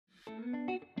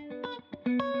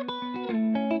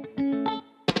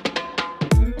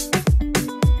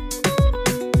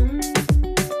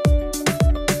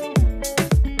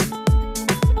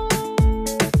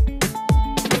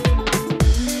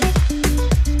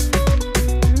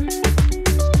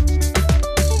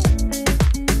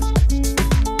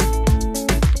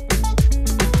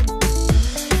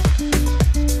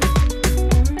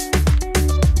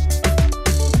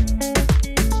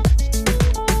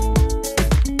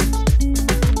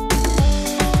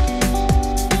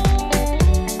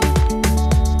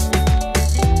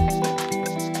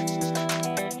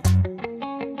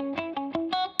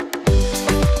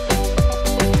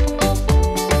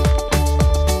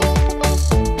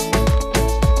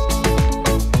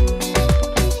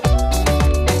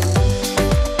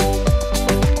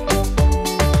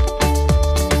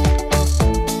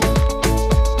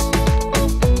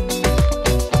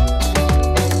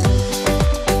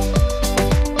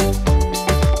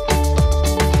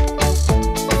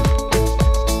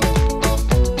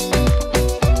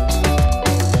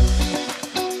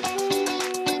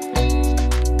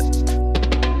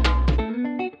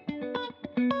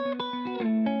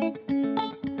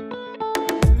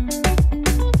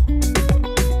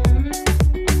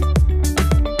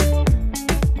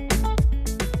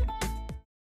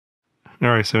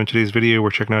Alright, so in today's video, we're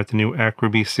checking out the new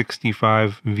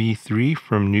AcroBee65 V3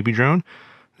 from NewBeeDrone.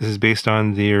 This is based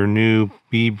on their new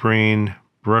BeeBrain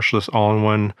brushless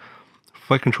all-in-one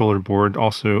flight controller board,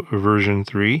 also a version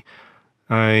 3.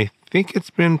 I think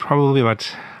it's been probably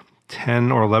about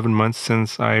 10 or 11 months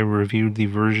since I reviewed the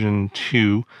version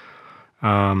 2.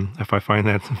 If I find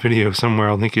that video somewhere,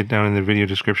 I'll link it down in the video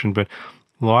description. But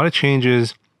a lot of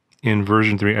changes in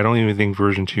version 3. I don't even think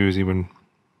version 2 is even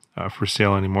for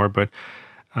sale anymore, but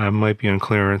it might be on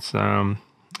clearance.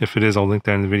 If it is, I'll link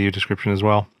that in the video description as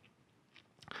well.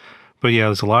 But yeah,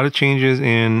 there's a lot of changes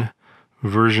in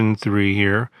version 3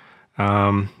 here.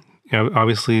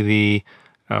 Obviously the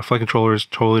flight controller is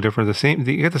totally different.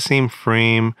 You got the same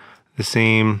frame, the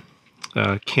same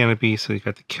canopy. So you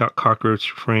got the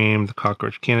cockroach frame, the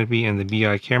cockroach canopy, and the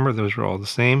BI camera. Those are all the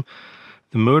same.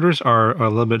 The motors are a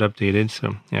little bit updated.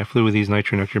 So yeah, I flew with these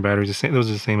nitro-nuclear batteries. Those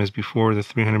are the same as before, the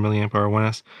 300 milliamp hour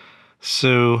 1S.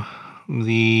 So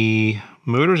the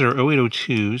motors are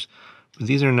 0802s, but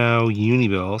these are now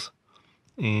Unibells,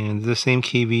 and the same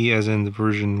kV as in the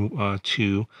version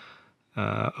 2.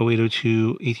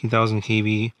 0802, 18,000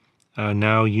 kV,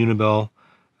 now Unibell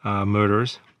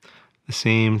motors. The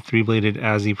same 3-bladed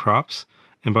ASI props.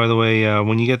 And by the way,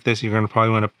 when you get this, you're going to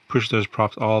probably want to push those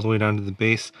props all the way down to the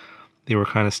base. They were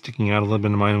kind of sticking out a little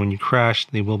bit in mine. When you crash,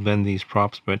 they will bend these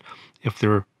props, but if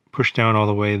they're pushed down all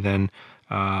the way, then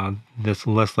that's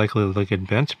less likely that they'll get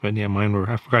bent. But yeah, mine were.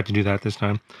 I forgot to do that this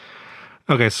time.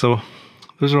 Okay, so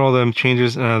those are all the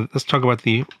changes. Let's talk about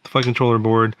the flight controller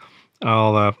board.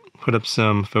 I'll put up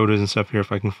some photos and stuff here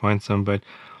if I can find some, but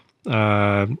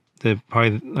a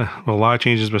lot of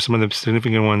changes, but some of the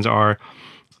significant ones are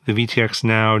the VTX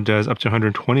now does up to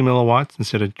 120 milliwatts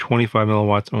instead of 25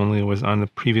 milliwatts only. It was on the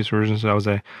previous version, so that was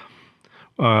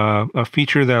a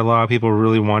feature that a lot of people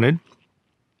really wanted.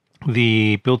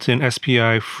 The built-in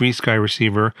SPI FreeSky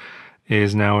receiver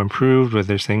is now improved, with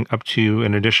they're saying up to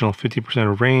an additional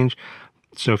 50% of range.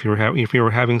 So if you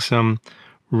were having some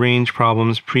range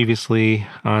problems previously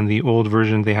on the old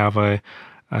version, they have I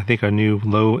think a new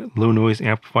low noise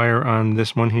amplifier on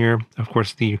this one here. Of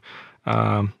course, the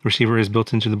receiver is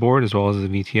built into the board as well as the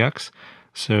VTX.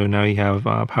 So now you have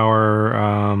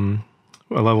power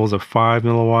levels of 5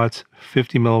 milliwatts,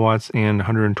 50 milliwatts, and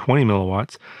 120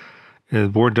 milliwatts. The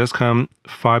board does come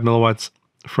 5 milliwatts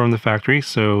from the factory,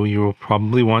 so you will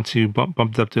probably want to bump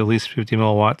it up to at least 50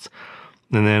 milliwatts.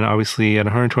 And then obviously at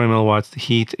 120 milliwatts, the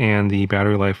heat and the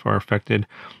battery life are affected.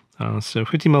 So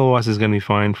 50 milliwatts is going to be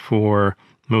fine for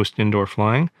most indoor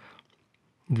flying.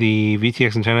 The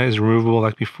VTX antenna is removable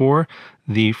like before.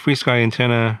 The FreeSky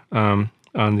antenna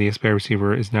on the SPI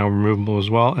receiver is now removable as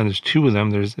well. And there's 2 of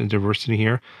them. There's a diversity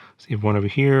here. So you have one over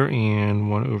here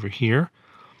and one over here.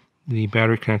 The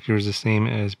battery connector is the same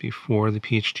as before, the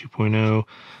PH 2.0.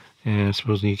 And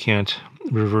supposedly you can't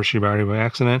reverse your battery by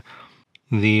accident.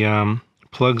 The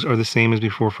plugs are the same as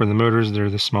before for the motors. They're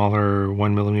the smaller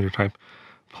 1mm type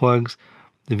plugs.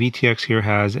 The VTX here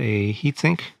has a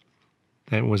heatsink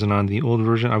that wasn't on the old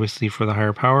version, obviously for the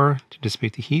higher power to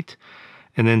dissipate the heat.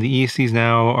 And then the ESCs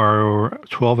now are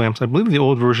 12 amps. I believe the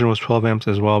old version was 12 amps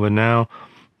as well, but now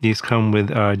these come with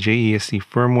JESC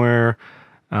firmware,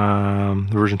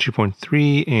 version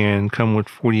 2.3, and come with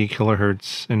 48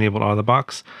 kilohertz enabled out of the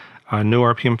box. No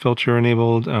RPM filter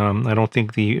enabled. I don't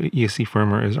think the ESC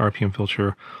firmware is RPM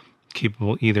filter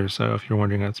capable either. So if you're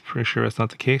wondering, that's pretty sure that's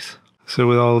not the case. So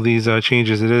with all of these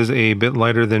changes, it is a bit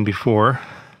lighter than before.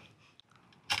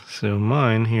 So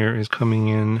mine here is coming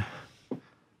in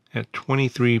at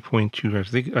 23.2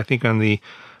 grams. I think on the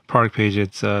product page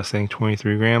it's saying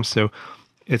 23 grams. So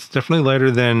it's definitely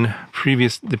lighter than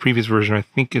the previous version. I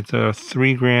think it's a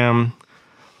 3-gram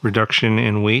reduction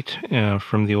in weight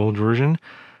from the old version.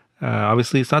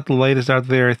 Obviously, it's not the lightest out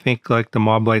there. I think like the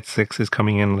Moblite 6 is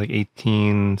coming in like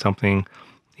 18 something,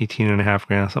 18.5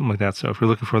 grams, something like that. So if you're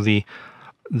looking for the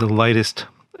lightest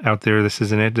out there, this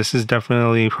isn't it. This is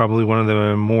definitely probably one of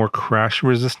the more crash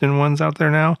resistant ones out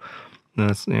there now. And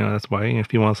that's why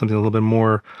if you want something a little bit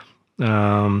more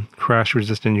crash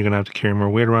resistant, you're gonna have to carry more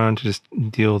weight around to just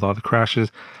deal with all the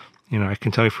crashes. I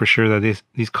can tell you for sure that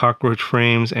these cockroach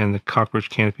frames and the cockroach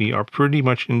canopy are pretty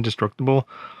much indestructible.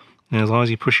 And as long as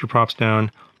you push your props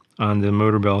down on the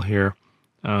motor bell here,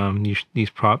 these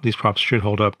props should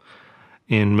hold up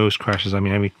in most crashes. I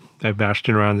mean, I've bashed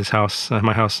it around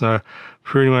my house,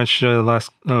 pretty much the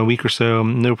last week or so.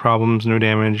 No problems, no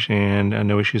damage, and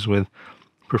no issues with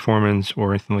performance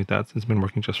or anything like that. So it's been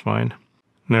working just fine.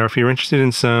 Now, if you're interested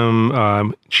in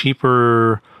some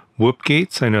cheaper whoop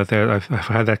gates, I know that I've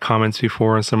had that comments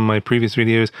before on some of my previous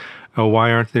videos.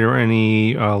 Why aren't there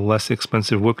any less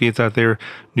expensive whip gates out there?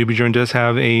 NewBeeDrone does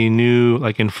have a new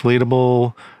like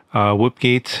inflatable whip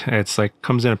gate. It's like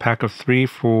comes in a pack of 3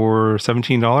 for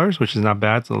 $17, which is not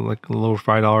bad. So like a little over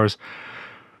 $5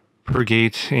 per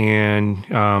gate. And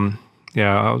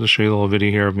yeah, I'll just show you a little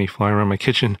video here of me flying around my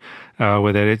kitchen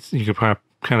with it. It's, you can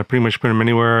kind of pretty much put them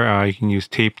anywhere. You can use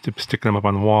tape to stick them up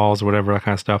on the walls or whatever, that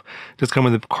kind of stuff. Just come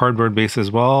with a cardboard base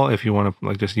as well if you want to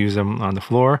like just use them on the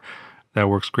floor. That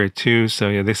works great too. So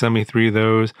yeah, they sent me 3 of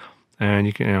those, and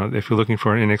you can, you know, if you're looking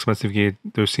for an inexpensive gate,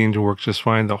 those seem to work just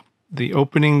fine. The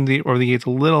opening the gate's a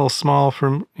little small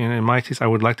from, in my taste. I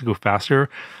would like to go faster,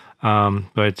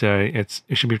 but it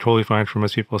should be totally fine for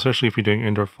most people, especially if you're doing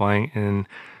indoor flying in,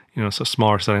 you know, so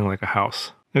smaller setting like a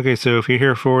house. Okay, so if you're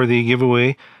here for the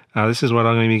giveaway, this is what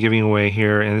I'm going to be giving away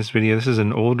here in this video. This is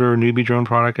an older NewBeeDrone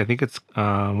product. I think it's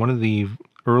one of the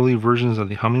early versions of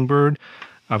the Hummingbird.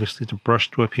 Obviously, it's a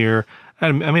brushed whip here. I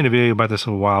made a video about this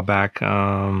a while back.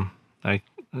 I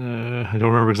don't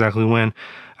remember exactly when.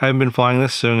 I haven't been flying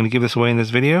this, so I'm going to give this away in this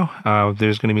video.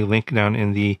 There's going to be a link down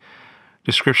in the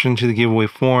description to the giveaway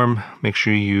form. Make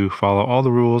sure you follow all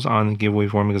the rules on the giveaway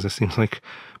form, because it seems like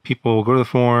people go to the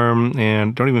form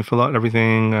and don't even fill out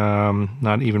everything,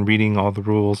 not even reading all the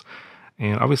rules.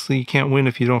 And obviously you can't win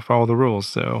if you don't follow the rules.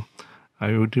 So I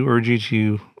do urge you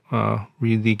to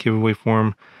read the giveaway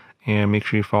form and make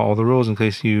sure you follow all the rules in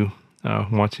case you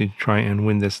want to try and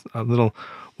win this little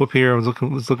whip here. I was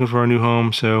looking for a new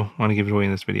home, so I want to give it away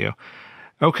in this video.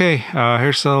 Okay,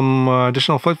 here's some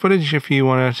additional flight footage. If you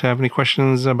want to have any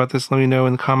questions about this, let me know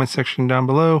in the comments section down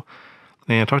below.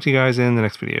 And I'll talk to you guys in the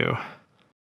next video.